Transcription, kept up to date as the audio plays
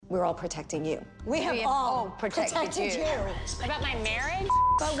we're all protecting you. We have all protected you. About my marriage?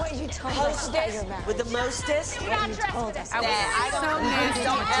 But what you told us about your marriage. With the mostest? What you told us. Don't ever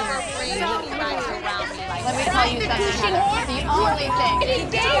bring anybody around me like Let me tell you something. The only thing.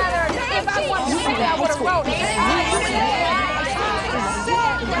 If I want to say that, I would have wrote it.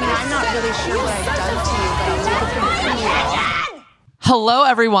 I'm not really sure what I've done to you, but I'll take it from you. Hello,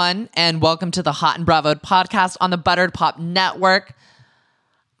 everyone, and welcome to the Hot and Bravo podcast on the Buttered Pop Network.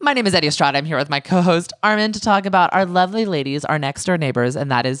 My name is Eddie Estrada. I'm here with my co-host, Armin, to talk about our lovely ladies, our next-door neighbors,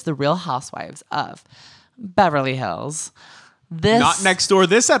 and that is the Real Housewives of Beverly Hills. Not next door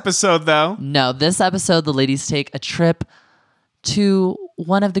this episode, though. No, this episode, the ladies take a trip to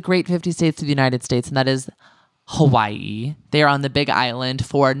one of the great 50 states of the United States, and that is Hawaii. They are on the Big Island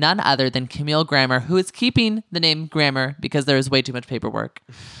for none other than Camille Grammer, who is keeping the name Grammer because there is way too much paperwork.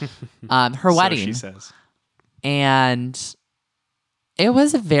 Her wedding. So she says. And it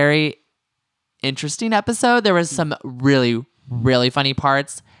was a very interesting episode. There was some really, really funny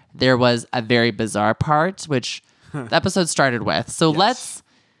parts. There was a very bizarre part, which the episode started with. So let's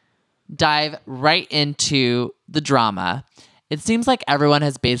dive right into the drama. It seems like everyone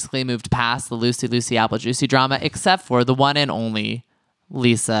has basically moved past the Lucy Apple Juicy drama, except for the one and only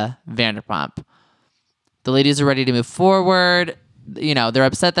Lisa Vanderpump. The ladies are ready to move forward. You know, they're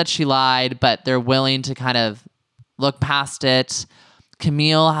upset that she lied, but they're willing to kind of look past it.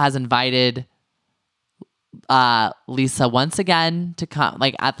 Camille has invited Lisa once again to come.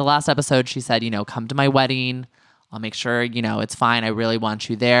 Like at the last episode, she said, come to my wedding. I'll make sure, it's fine. I really want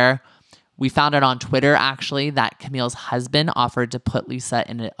you there. We found out on Twitter, actually, that Camille's husband offered to put Lisa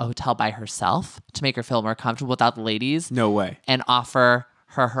in a hotel by herself to make her feel more comfortable without the ladies. No way. And offer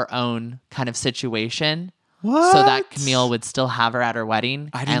her own kind of situation. What? So that Camille would still have her at her wedding.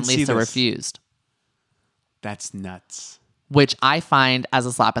 And Lisa refused. That's nuts. Which I find as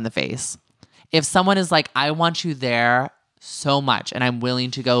a slap in the face. If someone is like, I want you there so much and I'm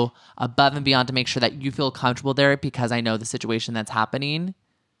willing to go above and beyond to make sure that you feel comfortable there because I know the situation that's happening.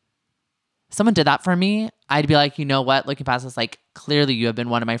 Someone did that for me, I'd be like, you know what? Looking past this, like, clearly you have been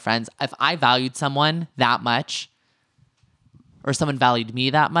one of my friends. If I valued someone that much or someone valued me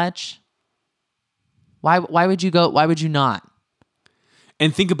that much, why would you go? Why would you not?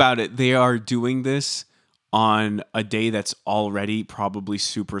 And think about it. They are doing this on a day that's already probably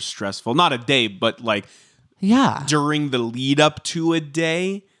super stressful. Not a day, but like during the lead up to a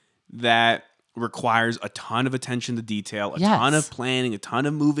day that requires a ton of attention to detail, a ton of planning, a ton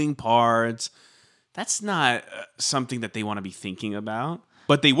of moving parts. That's not something that they want to be thinking about.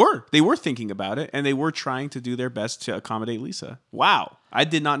 But they were thinking about it, and they were trying to do their best to accommodate Lisa. Wow. I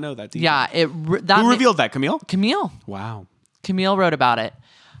did not know that detail. Yeah. Who revealed that, Camille? Camille. Wow. Camille wrote about it.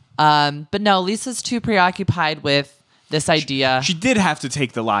 But no, Lisa's too preoccupied with this idea. She did have to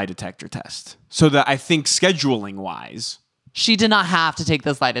take the lie detector test. So that I think scheduling wise, she did not have to take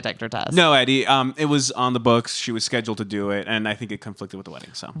this lie detector test. No, Eddie. It was on the books. She was scheduled to do it, and I think it conflicted with the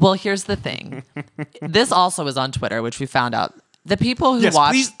wedding. So, well, here's the thing. This also is on Twitter, which we found out. The people who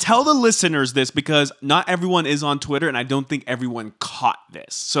watch. Please tell the listeners this because not everyone is on Twitter, and I don't think everyone caught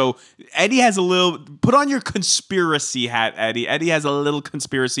this. So, Eddie has a little. Put on your conspiracy hat, Eddie. Eddie has a little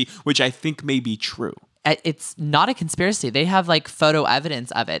conspiracy, which I think may be true. It's not a conspiracy. They have like photo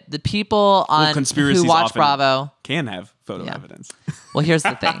evidence of it. The people on who watch Bravo can have photo evidence. Well, here's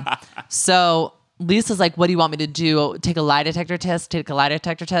the thing. So Lisa's like, what do you want me to do? Take a lie detector test,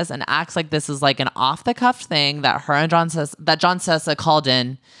 and acts like this is like an off the cuff thing that her and John Sessa called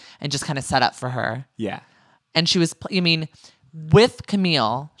in and just kind of set up for her. Yeah. And she was, with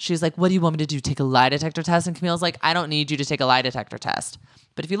Camille, she's like, what do you want me to do? Take a lie detector test? And Camille's like, I don't need you to take a lie detector test.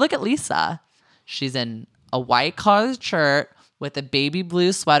 But if you look at Lisa, she's in a white collared shirt with a baby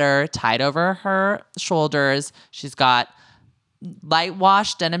blue sweater tied over her shoulders. She's got light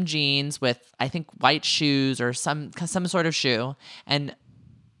wash denim jeans with, I think, white shoes or some sort of shoe. And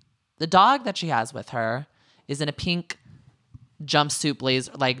the dog that she has with her is in a pink jumpsuit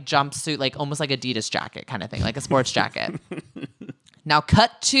blazer, like almost like Adidas jacket kind of thing, like a sports jacket. Now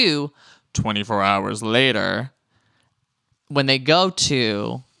cut to 24 hours later when they go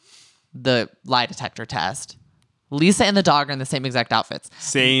to the lie detector test. Lisa and the dog are in the same exact outfits.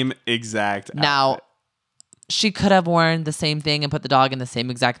 Same exact outfit. Now, she could have worn the same thing and put the dog in the same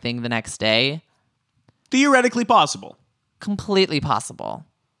exact thing the next day. Theoretically possible. Completely possible.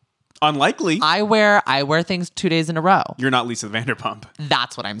 Unlikely. I wear things 2 days in a row. You're not Lisa Vanderpump.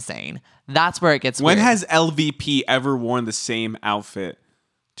 That's what I'm saying. That's where it gets weird. When has LVP ever worn the same outfit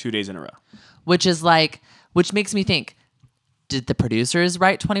 2 days in a row? Which makes me think, did the producers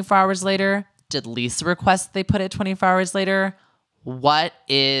write 24 hours later? Did Lisa request they put it 24 hours later? why?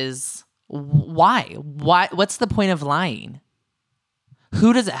 What's the point of lying?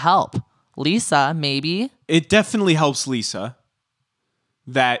 Who does it help? Lisa, maybe. It definitely helps Lisa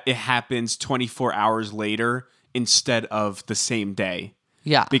that it happens 24 hours later instead of the same day.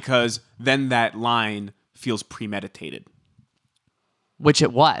 Yeah. Because then that line feels premeditated. Which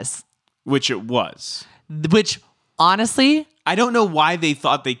it was. Which, honestly, I don't know why they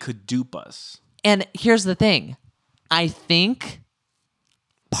thought they could dupe us. And here's the thing. I think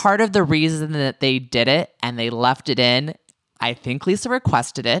part of the reason that they did it and they left it in, I think Lisa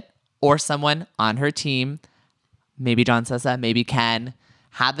requested it, or someone on her team, maybe John Sessa, maybe Ken,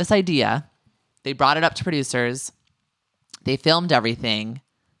 had this idea. They brought it up to producers. They filmed everything.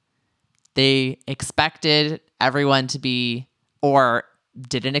 They expected everyone to be, or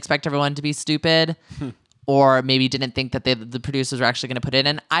didn't expect everyone to be stupid, or maybe didn't think that the producers were actually going to put it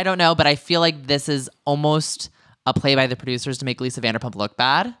in. I don't know, but I feel like this is almost a play by the producers to make Lisa Vanderpump look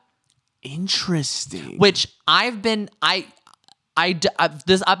bad. Interesting. Which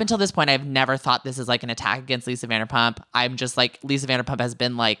this up until this point, I've never thought this is like an attack against Lisa Vanderpump. I'm just like, Lisa Vanderpump has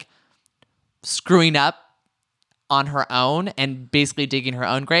been like screwing up on her own and basically digging her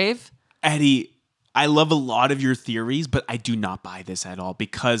own grave. Eddie, I love a lot of your theories, but I do not buy this at all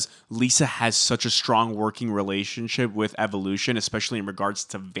because Lisa has such a strong working relationship with Evolution, especially in regards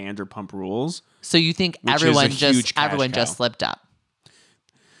to Vanderpump Rules. So you think everyone just slipped up?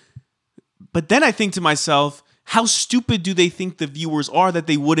 But then I think to myself, how stupid do they think the viewers are that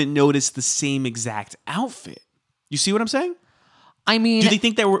they wouldn't notice the same exact outfit? You see what I'm saying? I mean, do they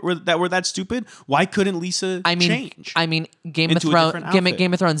think that we're that stupid? Why couldn't Lisa change? I mean, Game of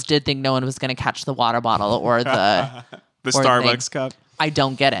Thrones did think no one was going to catch the water bottle or the Starbucks cup. I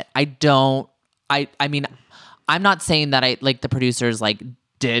don't get it. I mean, I'm not saying that the producers like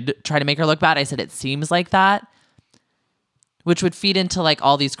did try to make her look bad. I said it seems like that. Which would feed into like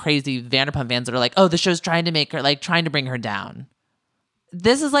all these crazy Vanderpump fans that are like, oh, the show's trying to make her, like trying to bring her down.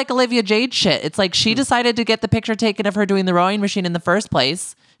 This is like Olivia Jade shit. It's like she decided to get the picture taken of her doing the rowing machine in the first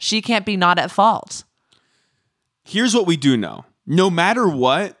place. She can't be not at fault. Here's what we do know. No matter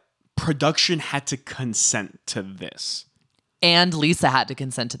what, production had to consent to this. And Lisa had to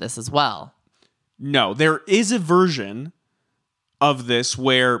consent to this as well. No, there is a version of this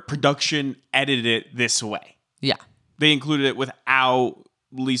where production edited it this way. Yeah. They included it without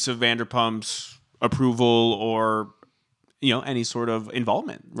Lisa Vanderpump's approval or, any sort of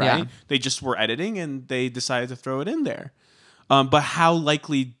involvement, right? Yeah. They just were editing and they decided to throw it in there. But how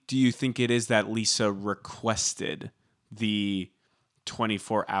likely do you think it is that Lisa requested the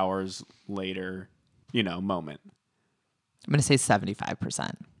 24 hours later, moment? I'm going to say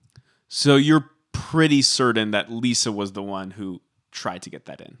 75%. So you're pretty certain that Lisa was the one who tried to get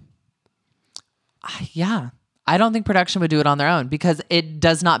that in? Yeah. I don't think production would do it on their own because it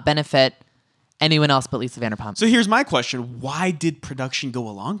does not benefit anyone else but Lisa Vanderpump. So here's my question. Why did production go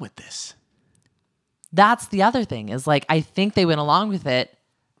along with this? That's the other thing is like, I think they went along with it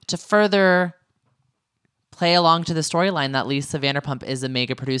to further play along to the storyline that Lisa Vanderpump is a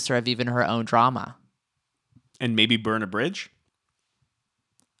mega producer of even her own drama. And maybe burn a bridge?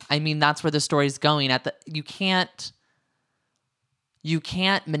 I mean, that's where the story's going. You can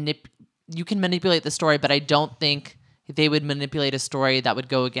manipulate the story, but I don't think they would manipulate a story that would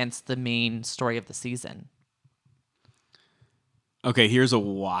go against the main story of the season. Okay, here's a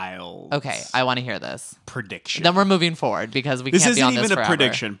wild. Okay, I want to hear this prediction. Then we're moving forward because we can't be on this forever. This isn't even a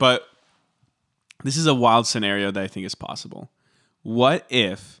prediction, but this is a wild scenario that I think is possible. What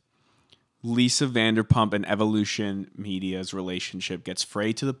if Lisa Vanderpump and Evolution Media's relationship gets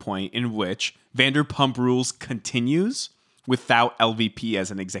frayed to the point in which Vanderpump Rules continues without LVP as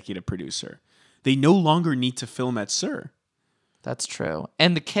an executive producer? They no longer need to film at SUR. That's true.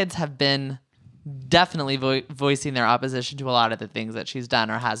 And the kids have been definitely voicing their opposition to a lot of the things that she's done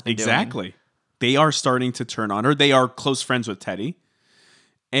or has been doing. Exactly. They are starting to turn on her. They are close friends with Teddy.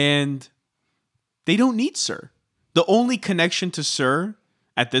 And they don't need SUR. The only connection to SUR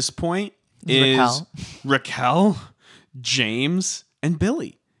at this point is Raquel, James, and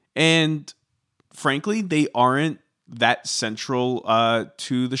Billy. And frankly, they aren't that central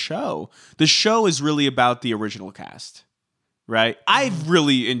to the show. The show is really about the original cast, right? I've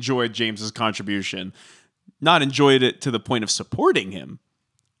really enjoyed James's contribution. Not enjoyed it to the point of supporting him.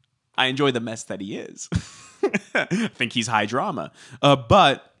 I enjoy the mess that he is. I think he's high drama.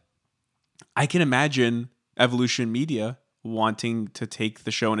 But I can imagine Evolution Media wanting to take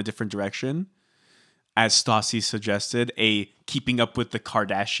the show in a different direction. As Stassi suggested, a keeping up with the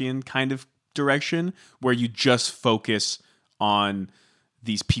Kardashian kind of direction where you just focus on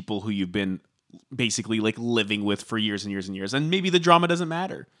these people who you've been basically like living with for years and years and years. And maybe the drama doesn't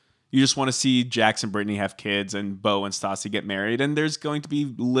matter. You just want to see Jax and Brittany have kids and Beau and Stassi get married, and there's going to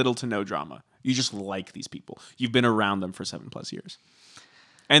be little to no drama. You just like these people. You've been around them for 7+ years.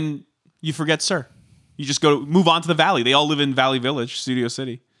 And you forget Sir. You just move on to the Valley. They all live in Valley Village, Studio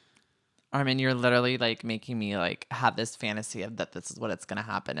City. Armin, you're literally like making me like have this fantasy of that this is what it's going to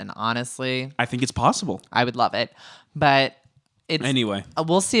happen. And honestly, I think it's possible. I would love it. But anyway,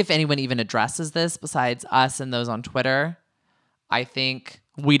 we'll see if anyone even addresses this besides us and those on Twitter. I think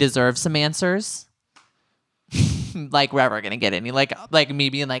we deserve some answers. Like we're ever going to get any. Like me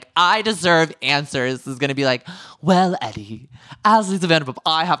being like, I deserve answers is going to be like, well, Eddie, as Lisa Vanderpump,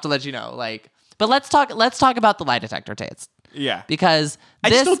 I have to let you know. Like, but let's talk about the lie detector test. Yeah. Because I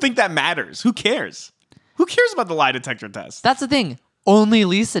just don't think that matters. Who cares? Who cares about the lie detector test? That's the thing. Only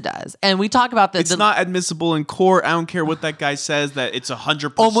Lisa does. And we talk about this. It's not admissible in court. I don't care what that guy says, that it's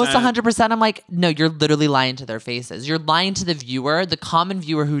 100%. Almost 100%. I'm like, no, you're literally lying to their faces. You're lying to the viewer, the common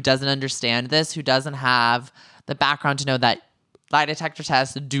viewer who doesn't understand this, who doesn't have the background to know that lie detector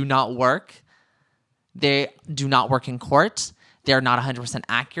tests do not work. They do not work in court. They're not 100%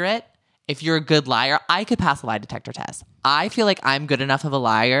 accurate. If you're a good liar, I could pass a lie detector test. I feel like I'm good enough of a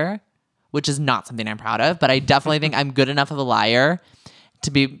liar, which is not something I'm proud of, but I definitely think I'm good enough of a liar to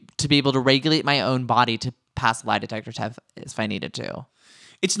be able to regulate my own body to pass a lie detector test if I needed to.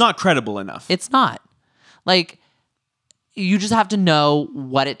 It's not credible enough. It's not. Like, you just have to know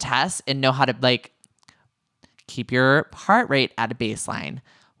what it tests and know how to, like, keep your heart rate at a baseline,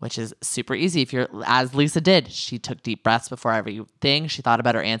 which is super easy. If you're, as Lisa did, she took deep breaths before everything. She thought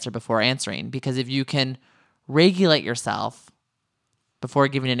about her answer before answering. Because if you can regulate yourself before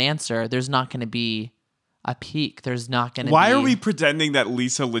giving an answer, there's not going to be a peak. There's not going to be... Why are we pretending that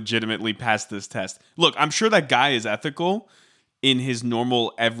Lisa legitimately passed this test? Look, I'm sure that guy is ethical in his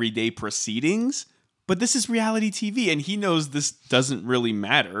normal everyday proceedings, but this is reality TV, and he knows this doesn't really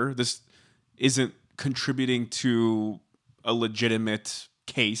matter. This isn't contributing to a legitimate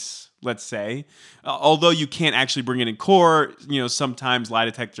case, let's say. Although you can't actually bring it in court, sometimes lie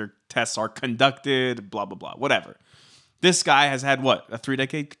detector tests are conducted, blah, blah, blah, whatever. This guy has had, what, a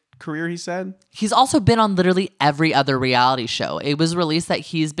 3-decade career, he said? He's also been on literally every other reality show. It was released that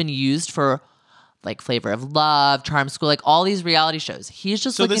he's been used for, like, Flavor of Love, Charm School, like, all these reality shows. He's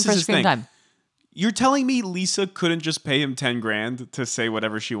just looking for screen time. You're telling me Lisa couldn't just pay him $10,000 to say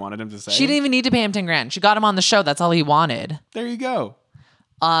whatever she wanted him to say? She didn't even need to pay him $10,000. She got him on the show. That's all he wanted. There you go.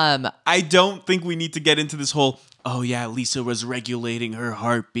 I don't think we need to get into this whole, oh yeah, Lisa was regulating her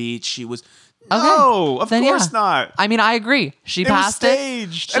heartbeat. She was... No, of course not. I mean, I agree. She passed it.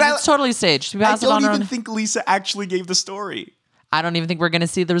 Staged. It's totally staged. She passed it on her own. I don't even think Lisa actually gave the story. I don't even think we're going to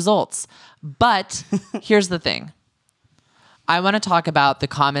see the results. But here's the thing. I want to talk about the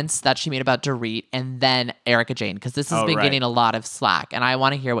comments that she made about Dorit and then Erika Jayne, because this has been getting a lot of slack, and I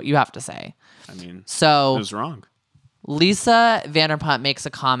want to hear what you have to say. I mean, so it was wrong. Lisa Vanderpump makes a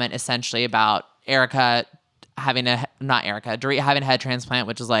comment essentially about Dorit having a head transplant,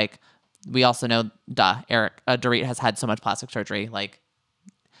 which is like, we also know, Dorit has had so much plastic surgery. Like,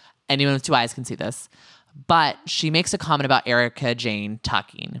 anyone with 2 eyes can see this. But she makes a comment about Erika Jayne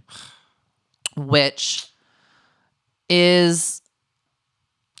tucking, which is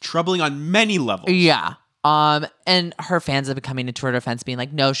troubling on many levels. Yeah. And her fans have been coming into her defense, being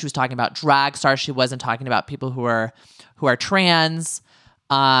like, no, she was talking about drag stars. She wasn't talking about people who are trans.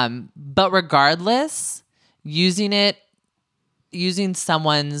 But regardless, using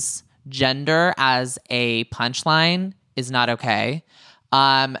someone's gender as a punchline is not okay.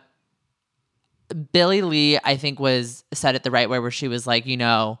 Billie Lee, I think, said it the right way, where she was like,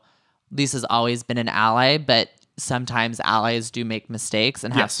 Lisa's always been an ally, but sometimes allies do make mistakes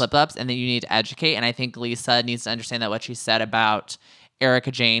and have slip-ups, and that you need to educate. And I think Lisa needs to understand that what she said about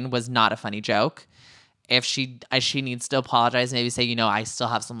Erika Jayne was not a funny joke. If she needs to apologize, maybe say, I still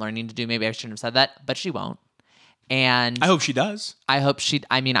have some learning to do. Maybe I shouldn't have said that, but she won't. And I hope she does. I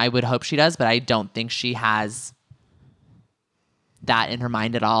would hope she does, but I don't think she has that in her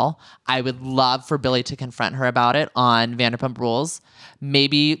mind at all. I would love for Billie to confront her about it on Vanderpump Rules.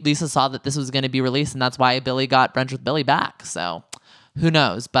 Maybe Lisa saw that this was going to be released, and that's why Billie got Brunch with Billie back. So who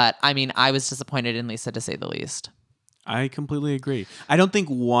knows? But I mean, I was disappointed in Lisa, to say the least. I completely agree. I don't think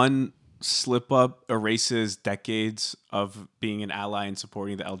one slip up erases decades of being an ally and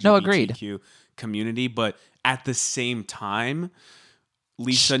supporting the LGBTQ community, but at the same time,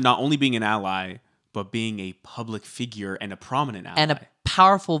 Lisa not only being an ally, but being a public figure and a prominent ally. And a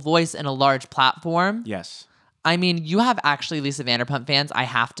powerful voice and a large platform. Yes. I mean, you have actually Lisa Vanderpump fans, I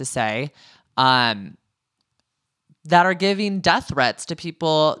have to say, that are giving death threats to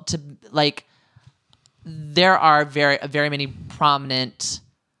people, to, like, there are very many prominent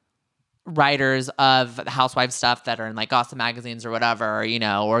writers of housewife stuff that are in like gossip magazines or whatever,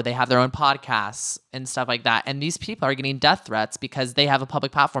 or they have their own podcasts and stuff like that. And these people are getting death threats because they have a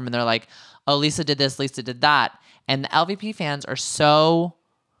public platform and they're like, oh, Lisa did this, Lisa did that. And the LVP fans are so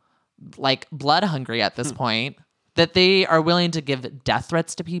like blood hungry at this point that they are willing to give death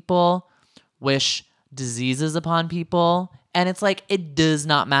threats to people, wish diseases upon people. And it's like, it does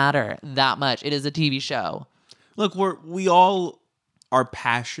not matter that much. It is a TV show. Look, we all are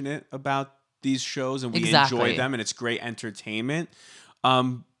passionate about these shows and we enjoy them and it's great entertainment.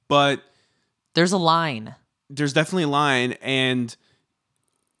 But there's a line. There's definitely a line. And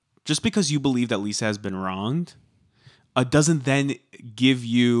just because you believe that Lisa has been wronged, doesn't then give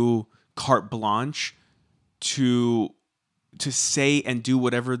you carte blanche to say and do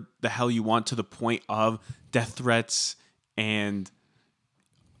whatever the hell you want to the point of death threats and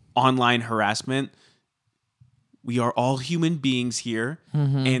online harassment. We are all human beings here,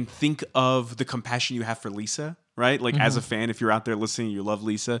 and think of the compassion you have for Lisa, right? Like as a fan, if you're out there listening, you love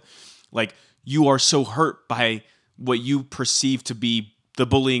Lisa, like you are so hurt by what you perceive to be the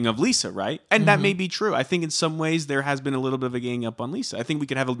bullying of Lisa, right? And that may be true. I think in some ways there has been a little bit of a gang up on Lisa. I think we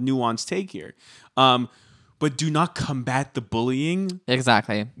could have a nuanced take here. But do not combat the bullying with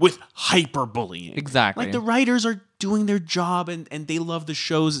hyperbullying. Exactly. Like the writers are doing their job and they love the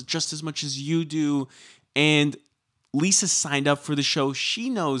shows just as much as you do. And Lisa signed up for the show. She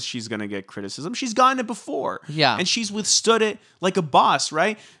knows she's going to get criticism. She's gotten it before. Yeah. And she's withstood it like a boss,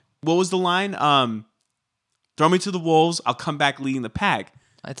 right? What was the line? Throw me to the wolves. I'll come back leading the pack.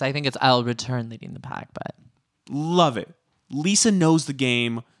 I think it's I'll return leading the pack, but love it. Lisa knows the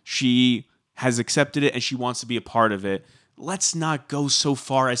game. She has accepted it and she wants to be a part of it. Let's not go so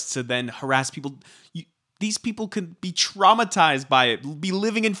far as to then harass people. These people can be traumatized by it, be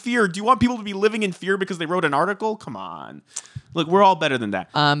living in fear. Do you want people to be living in fear because they wrote an article? Come on. Look, we're all better than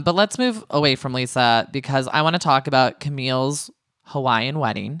that. But let's move away from Lisa because I want to talk about Camille's Hawaiian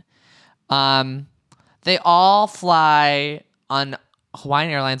wedding. They all fly on Hawaiian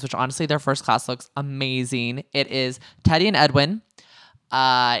Airlines, which honestly, their first class looks amazing. It is Teddy and Edwin,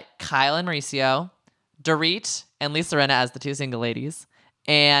 Kyle and Mauricio, Dorit and Lisa Rinna as the two single ladies.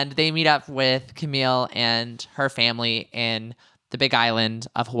 And they meet up with Camille and her family in the Big Island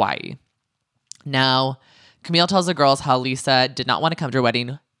of Hawaii. Now, Camille tells the girls how Lisa did not want to come to her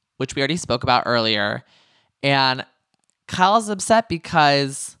wedding, which we already spoke about earlier. And Kyle's upset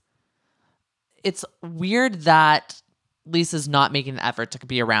because it's weird that Lisa's not making the effort to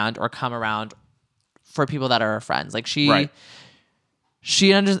be around or come around for people that are her friends. Like she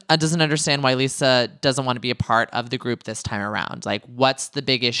doesn't understand why Lisa doesn't want to be a part of the group this time around. Like, what's the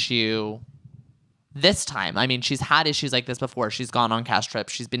big issue this time? I mean, she's had issues like this before. She's gone on cast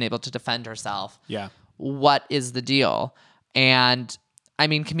trips. She's been able to defend herself. Yeah. What is the deal? And, I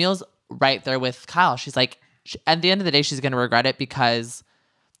mean, Camille's right there with Kyle. She's like, at the end of the day, she's going to regret it because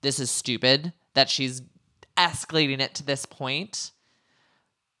this is stupid that she's escalating it to this point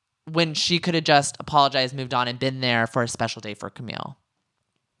when she could have just apologized, moved on, and been there for a special day for Camille.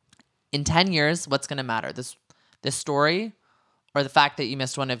 In 10 years, what's going to matter? This story or the fact that you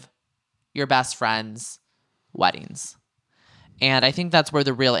missed one of your best friend's weddings? And I think that's where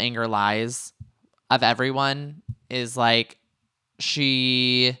the real anger lies of everyone is like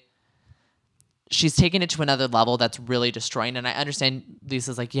she's taking it to another level that's really destroying. And I understand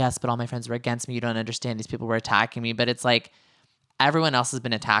Lisa's like, yes, but all my friends were against me. You don't understand. These people were attacking me. But it's like everyone else has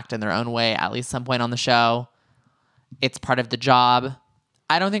been attacked in their own way at least some point on the show. It's part of the job.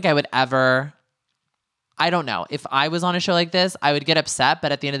 I don't think I would ever, I don't know. If I was on a show like this, I would get upset.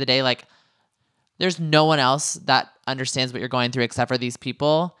 But at the end of the day, like, there's no one else that understands what you're going through except for these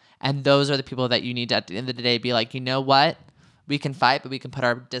people. And those are the people that you need to, at the end of the day, be like, you know what? We can fight, but we can put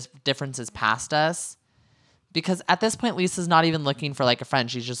our differences past us. Because at this point, Lisa's not even looking for like a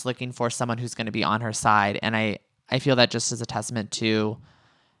friend. She's just looking for someone who's going to be on her side. And I feel that just is a testament to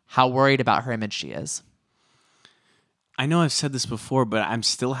how worried about her image she is. I know I've said this before, but I'm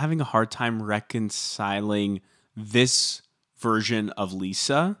still having a hard time reconciling this version of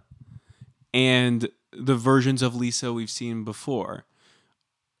Lisa and the versions of Lisa we've seen before.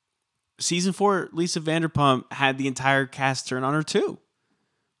 Season 4, Lisa Vanderpump had the entire cast turn on her too.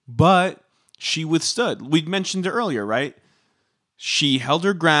 But she withstood. We mentioned it earlier, right? She held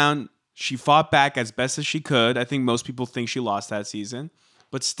her ground. She fought back as best as she could. I think most people think she lost that season.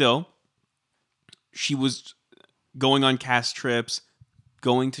 But still, she was going on cast trips,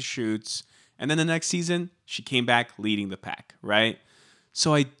 going to shoots, and then the next season, she came back leading the pack, right?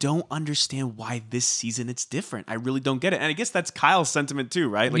 So I don't understand why this season it's different. I really don't get it. And I guess that's Kyle's sentiment too,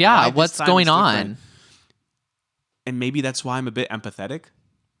 right? Like, yeah, what's going on? And maybe that's why I'm a bit empathetic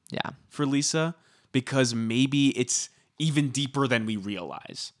for Lisa, because maybe it's even deeper than we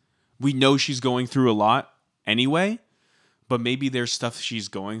realize. We know she's going through a lot anyway, but maybe there's stuff she's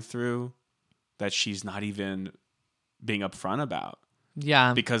going through that she's not even being upfront about.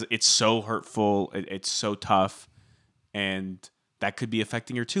 Yeah. Because it's so hurtful, it's so tough, and that could be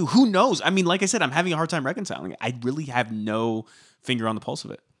affecting her too. Who knows? I mean, like I said, I'm having a hard time reconciling it. I really have no finger on the pulse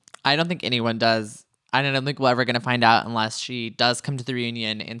of it. I don't think anyone does. I don't think we're ever going to find out unless she does come to the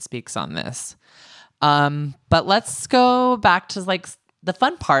reunion and speaks on this. But let's go back to like the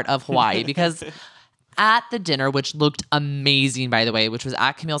fun part of Hawaii, because at the dinner, which looked amazing, by the way, which was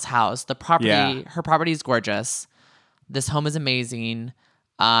at Camille's house, the property, her property is gorgeous. This home is amazing.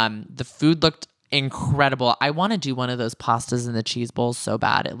 The food looked incredible. I want to do one of those pastas in the cheese bowls so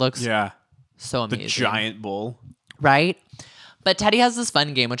bad. It looks so amazing. The giant bowl. Right? But Teddy has this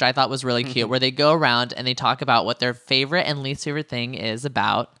fun game, which I thought was really cute, where they go around and they talk about what their favorite and least favorite thing is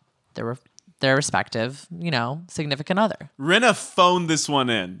about their respective, significant other. Rinna phoned this one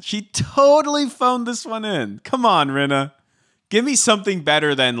in. She totally phoned this one in. Come on, Rinna. Give me something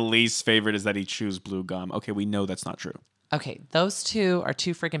better than least favorite is that he chews blue gum. Okay, we know that's not true. Okay, those two are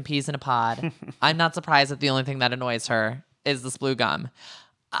two freaking peas in a pod. I'm not surprised that the only thing that annoys her is this blue gum.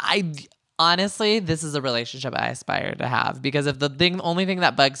 Honestly, this is a relationship I aspire to have, because if the only thing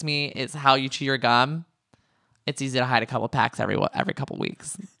that bugs me is how you chew your gum, it's easy to hide a couple packs every couple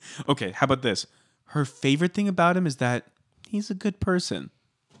weeks. Okay, how about this? Her favorite thing about him is that he's a good person.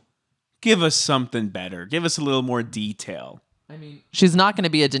 Give us something better. Give us a little more detail. I mean, she's not going to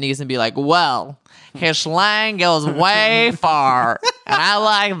be a Denise and be like, well, his slang goes way far, and I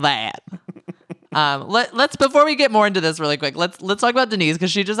like that. Let's before we get more into this really quick, let's talk about Denise,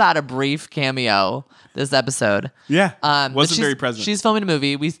 because she just had a brief cameo this episode. Yeah, wasn't very present. She's filming a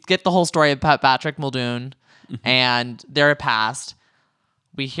movie. We get the whole story of Patrick Muldoon and their past.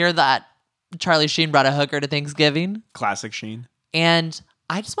 We hear that Charlie Sheen brought a hooker to Thanksgiving. Classic Sheen. And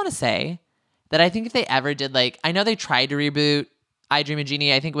I just want to say that I think if they ever did, I know they tried to reboot I Dream of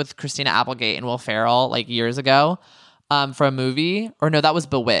Jeannie, I think with Christina Applegate and Will Ferrell, years ago. For a movie, or no, that was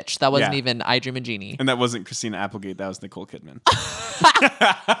Bewitched. That wasn't even I Dream of Jeannie. And that wasn't Christina Applegate. That was Nicole Kidman.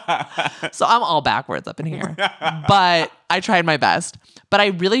 So I'm all backwards up in here. But I tried my best. But I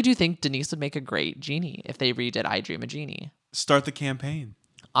really do think Denise would make a great Jeannie if they redid I Dream of Jeannie. Start the campaign.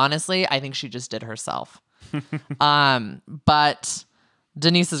 Honestly, I think she just did herself. But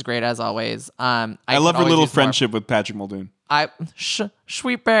Denise is great as always. I love her little friendship with Patrick Muldoon.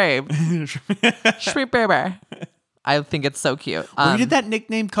 Sweet babe. Sweet baby. I think it's so cute. Where did that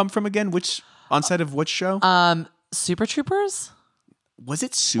nickname come from again? On set of which show? Super Troopers? Was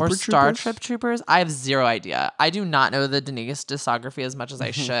it Super Troopers? Or Star Trip Troopers? I have zero idea. I do not know the Denise discography as much as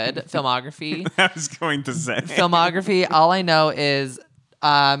I should. Filmography. I was going to say. Filmography. All I know is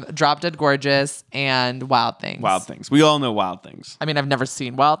Drop Dead Gorgeous and Wild Things. Wild Things. We all know Wild Things. I mean, I've never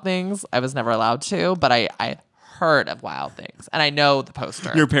seen Wild Things. I was never allowed to, but I heard of Wild Things, and I know the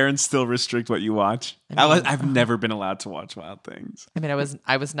poster. Your parents still restrict what you watch? I've never been allowed to watch Wild Things. I mean,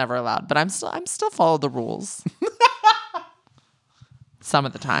 I was never allowed, but I'm still follow the rules. Some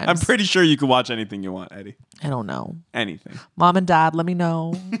of the times. I'm pretty sure you can watch anything you want, Eddie. I don't know. Anything. Mom and Dad, let me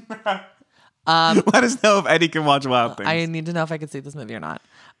know. Let us know if Eddie can watch Wild Things. I need to know if I can see this movie or not.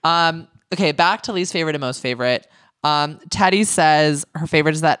 Okay, back to least favorite and most favorite. Teddy says her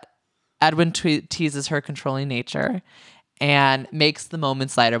favorite is that Edwin teases her controlling nature and makes the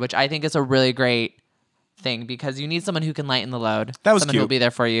moments lighter, which I think is a really great thing, because you need someone who can lighten the load. That was someone cute. who will be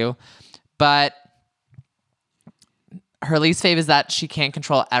there for you. But her least fave is that she can't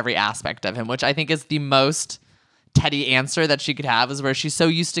control every aspect of him, which I think is the most Teddy answer that she could have, is where she's so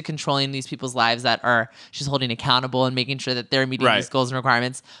used to controlling these people's lives that she's holding accountable and making sure that they're meeting these goals and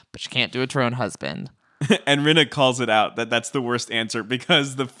requirements, but she can't do it to her own husband. And Rinna calls it out that's the worst answer,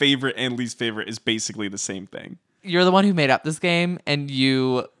 because the favorite and least favorite is basically the same thing. You're the one who made up this game, and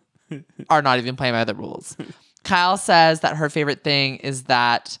you are not even playing by the rules. Kyle says that her favorite thing is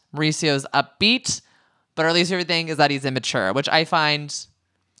that Mauricio's upbeat, but her least favorite thing is that he's immature, which I find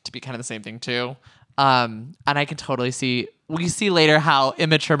to be kind of the same thing too. And I can totally see, we see later how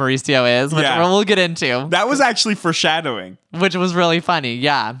immature Mauricio is, which we'll get into. That was actually foreshadowing. Which was really funny,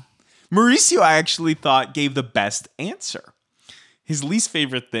 yeah. Mauricio, I actually thought, gave the best answer. His least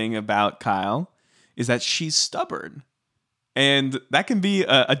favorite thing about Kyle is that she's stubborn. And that can be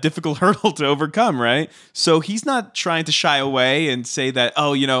a difficult hurdle to overcome, right? So he's not trying to shy away and say that,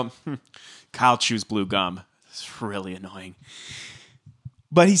 Kyle chews blue gum. It's really annoying.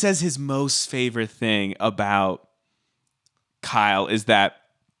 But he says his most favorite thing about Kyle is that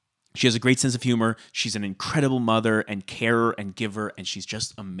She has a great sense of humor. She's an incredible mother and carer and giver, and she's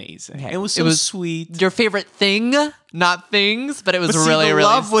just amazing. Okay. It was so sweet. Your favorite thing, not things, but it was But really, the really.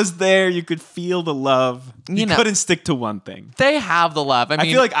 love was there. You could feel the love. You know. couldn't stick to one thing. They have the love. I mean,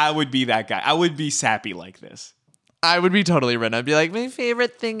 I feel like I would be that guy. I would be sappy like this. I would be totally Ren. I'd be like, my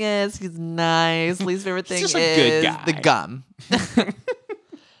favorite thing is he's nice. Least favorite thing just is a good guy. the gum.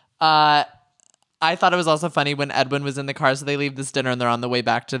 I thought it was also funny when Edwin was in the car. So they leave this dinner and they're on the way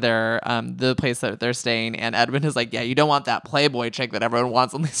back to their the place that they're staying. And Edwin is like, yeah, you don't want that Playboy chick that everyone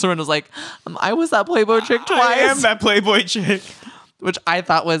wants. And Lisa Ren was like, I was that Playboy chick twice. I am that Playboy chick. Which I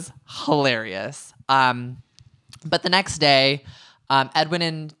thought was hilarious. But the next day, Edwin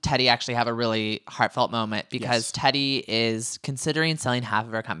and Teddy actually have a really heartfelt moment because Teddy is considering selling half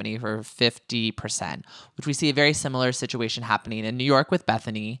of her company for 50%, which we see a very similar situation happening in New York with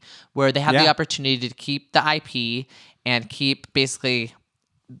Bethany, where they have the opportunity to keep the IP and keep basically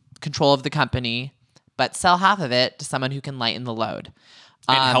control of the company, but sell half of it to someone who can lighten the load.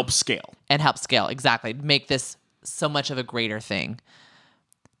 And help scale. And help scale, exactly. Make this so much of a greater thing.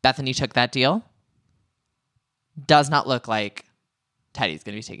 Bethany took that deal. Does not look like Teddy's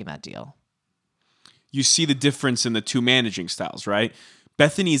going to be taking that deal. You see the difference in the two managing styles, right?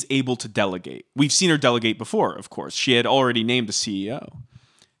 Bethany is able to delegate. We've seen her delegate before, of course. She had already named the CEO.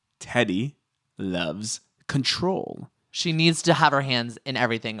 Teddy loves control. She needs to have her hands in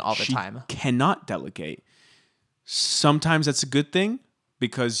everything all the She time. cannot delegate. Sometimes that's a good thing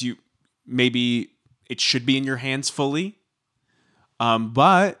because maybe it should be in your hands fully.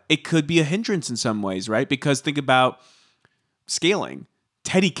 But it could be a hindrance in some ways, right? Because think about scaling.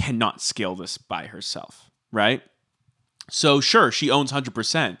 Teddy cannot scale this by herself, right? So sure, she owns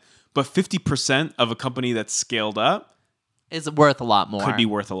 100%, but 50% of a company that's scaled up Is worth a lot more. could be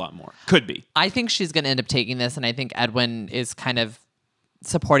worth a lot more. Could be. I think she's going to end up taking this, and I think Edwin is kind of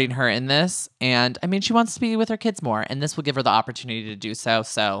supporting her in this. And I mean, she wants to be with her kids more, and this will give her the opportunity to do so.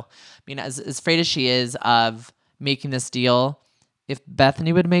 So, I mean, as afraid as she is of making this deal, if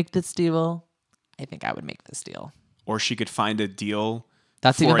Bethany would make this deal, I think I would make this deal. Or she could find a deal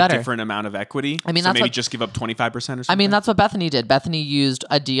That's for even a better. different amount of equity. I mean, so that's maybe what- just give up 25% or something. I mean, that's what Bethany did. Bethany used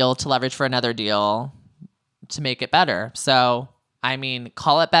a deal to leverage for another deal to make it better. So, I mean,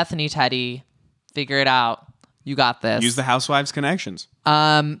 call it Bethany, Teddy. Figure it out. You got this. Use the housewives connections.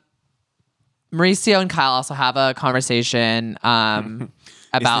 Mauricio and Kyle also have a conversation about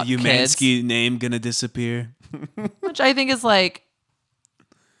Is the kids, Umansky name gonna disappear? which I think is like,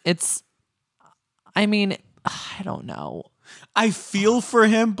 it's, I mean, I don't know. I feel for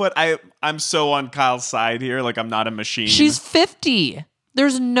him, but I'm so on Kyle's side here. Like I'm not a machine. She's 50.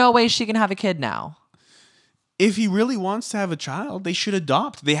 There's no way she can have a kid now. If he really wants to have a child, they should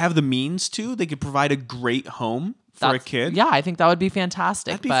adopt. They have the means to. They could provide a great home for a kid. Yeah, I think that would be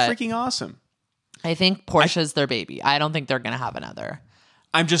fantastic. That'd be but freaking awesome. I think Portia's their baby. I don't think they're going to have another.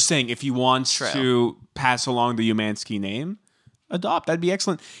 I'm just saying, if he wants True. to pass along the Umansky name, adopt. That'd be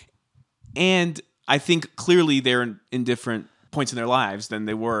excellent. And I think clearly they're in different points in their lives than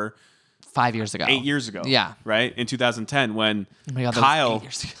they were 5 years ago. 8 years ago. Yeah. Right? In 2010 when Oh my God, that was 8 Kyle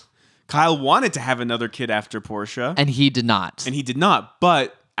years ago. Kyle wanted to have another kid after Portia. And he did not. And he did not.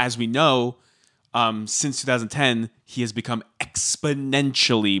 But as we know, since 2010, he has become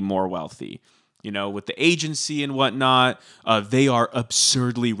exponentially more wealthy. You know, with the agency and whatnot, they are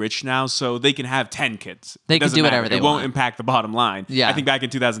absurdly rich now, so they can have 10 kids. They It can doesn't do whatever matter. they It won't want. impact the bottom line. Yeah. I think back in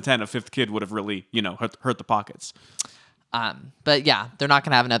 2010, a fifth kid would have really, hurt the pockets. But yeah, they're not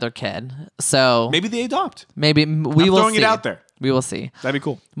going to have another kid. So Maybe they adopt. maybe we will throwing see. it out there. We will see. That'd be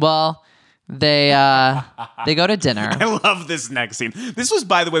cool. Well, they go to dinner. I love this next scene. This was,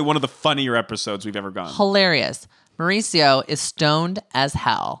 by the way, one of the funnier episodes we've ever gone. Hilarious. Mauricio is stoned as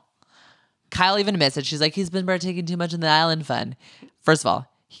hell. Kyle even admits it. She's like, he's been partaking too much in the island fun. First of all,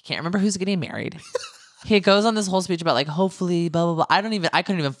 he can't remember who's getting married. He goes on this whole speech about like, hopefully, blah, blah, blah. I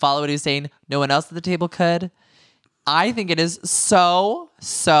couldn't even follow what he was saying. No one else at the table could. I think it is so,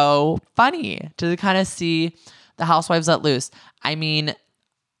 so funny to kind of see the housewives let loose. I mean,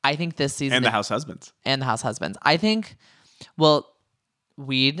 I think this season... And the house husbands. And the house husbands. I think, well,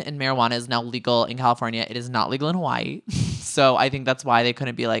 weed and marijuana is now legal in California. It is not legal in Hawaii. So I think that's why they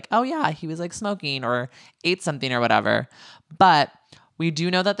couldn't be like, oh yeah, he was like smoking or ate something or whatever. But we do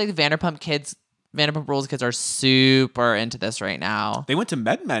know that the Vanderpump Rules kids are super into this right now. They went to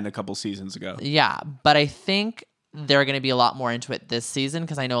MedMen a couple seasons ago. Yeah, but I think they're going to be a lot more into it this season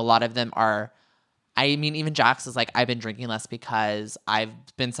because I know a lot of them are. I mean, even Jax is like, I've been drinking less because I've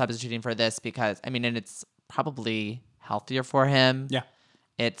been substituting for this because, I mean, and it's probably healthier for him. Yeah.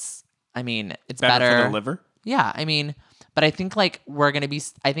 It's Better better. for the liver. Yeah, I mean, But I think like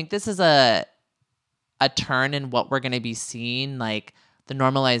I think this is a turn in what we're going to be seeing, like the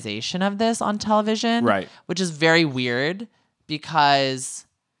normalization of this on television. Right. Which is very weird because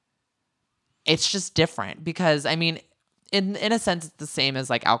it's just different. Because, I mean, in a sense, it's the same as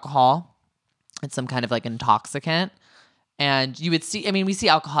like alcohol. It's some kind of like intoxicant. And you would see, I mean, we see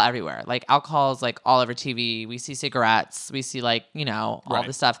alcohol everywhere. Like alcohol is like all over TV. We see cigarettes. We see like, you know, all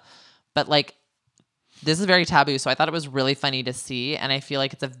this stuff. But like, this is very taboo. So I thought it was really funny to see. And I feel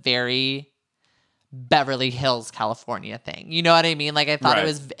like it's a very Beverly Hills, California thing. You know what I mean? Like I thought it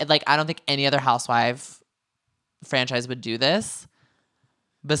was like, I don't think any other housewife franchise would do this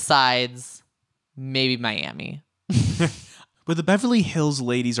besides maybe Miami. But the Beverly Hills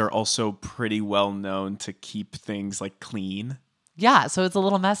ladies are also pretty well known to keep things like clean. Yeah, so it's a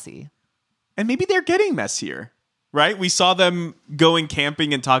little messy. And maybe they're getting messier, right? We saw them going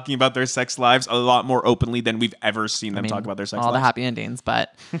camping and talking about their sex lives a lot more openly than we've ever seen them talk about their sex lives. All the happy endings,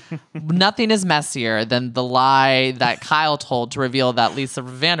 but nothing is messier than the lie that Kyle told to reveal that Lisa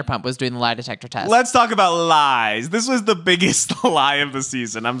Vanderpump was doing the lie detector test. Let's talk about lies. This was the biggest lie of the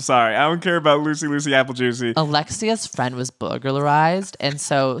season. I'm sorry. I don't care about Lucy Apple Juicy. Alexia's friend was burglarized, and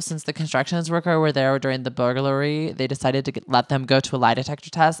so since the construction workers were there during the burglary, they decided to let them go to a lie detector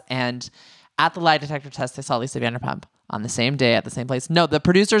test, and at the lie detector test, they saw Lisa Vanderpump on the same day at the same place. No, the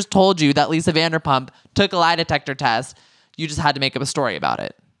producers told you that Lisa Vanderpump took a lie detector test. You just had to make up a story about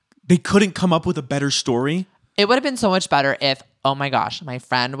it. They couldn't come up with a better story? It would have been so much better if, oh my gosh, my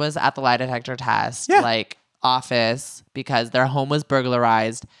friend was at the lie detector test, like office, because their home was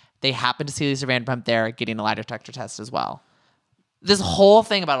burglarized. They happened to see Lisa Vanderpump there getting a lie detector test as well. This whole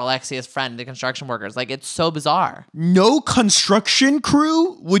thing about Alexia's friend, the construction workers, like it's so bizarre. No construction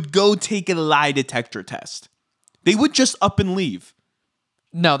crew would go take a lie detector test. They would just up and leave.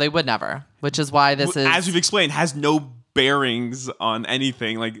 No, they would never, which is why this is... As we've explained, has no bearings on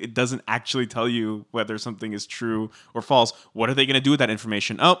anything. Like it doesn't actually tell you whether something is true or false. What are they going to do with that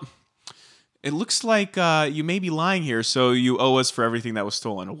information? Oh, it looks like you may be lying here, so you owe us for everything that was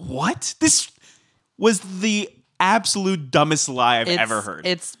stolen. What? This was the absolute dumbest lie I've ever heard.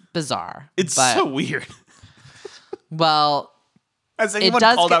 It's bizarre. It's so weird. Well, has anyone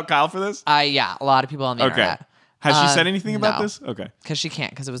called out Kyle for this? Yeah, a lot of people on the internet. Has she said anything about no. this? Okay. Because she can't,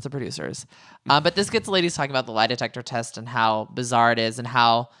 because it was the producers. But this gets the ladies talking about the lie detector test and how bizarre it is and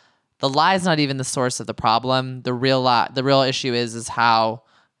how the lie is not even the source of the problem. The real issue is how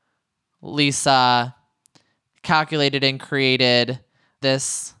Lisa calculated and created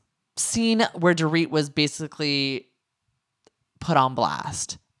this scene where Dorit was basically put on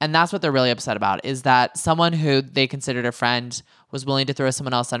blast. And that's what they're really upset about, is that someone who they considered a friend was willing to throw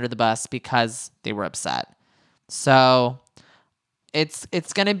someone else under the bus because they were upset. So it's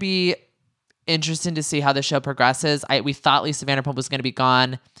going to be interesting to see how the show progresses. We thought Lisa Vanderpump was going to be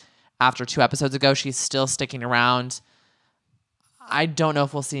gone after 2 episodes ago. She's still sticking around. I don't know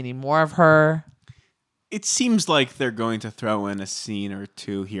if we'll see any more of her. It seems like they're going to throw in a scene or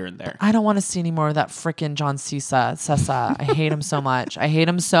two here and there. I don't want to see any more of that freaking John Sessa. I hate him so much. I hate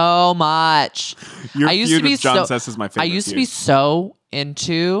him so much. Your feud with John Sessa is my favorite. I used to be so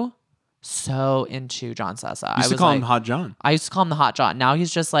into John Sessa. I used to call him Hot John. I used to call him the Hot John. Now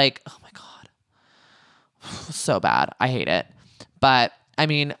he's just like, oh my God. So bad. I hate it. But I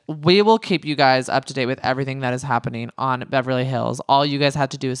mean, we will keep you guys up to date with everything that is happening on Beverly Hills. All you guys have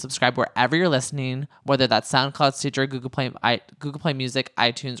to do is subscribe wherever you're listening, whether that's SoundCloud, Stitcher, Google Play Music,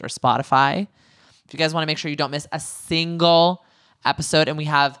 iTunes, or Spotify. If you guys want to make sure you don't miss a single episode, and we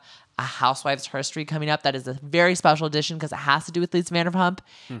have a Housewives Herstory coming up that is a very special edition because it has to do with Lisa Vanderpump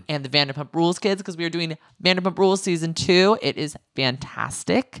and the Vanderpump Rules kids, because we are doing Vanderpump Rules Season 2. It is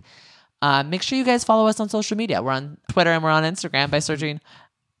fantastic. Make sure you guys follow us on social media. We're on Twitter and we're on Instagram by searching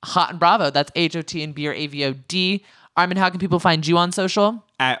Hot and Bravo. That's HOT and Beer AVOD. Armin, how can people find you on social?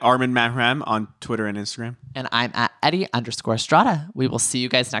 At Armin Mahram on Twitter and Instagram. And I'm at Eddie_Strada. We will see you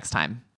guys next time.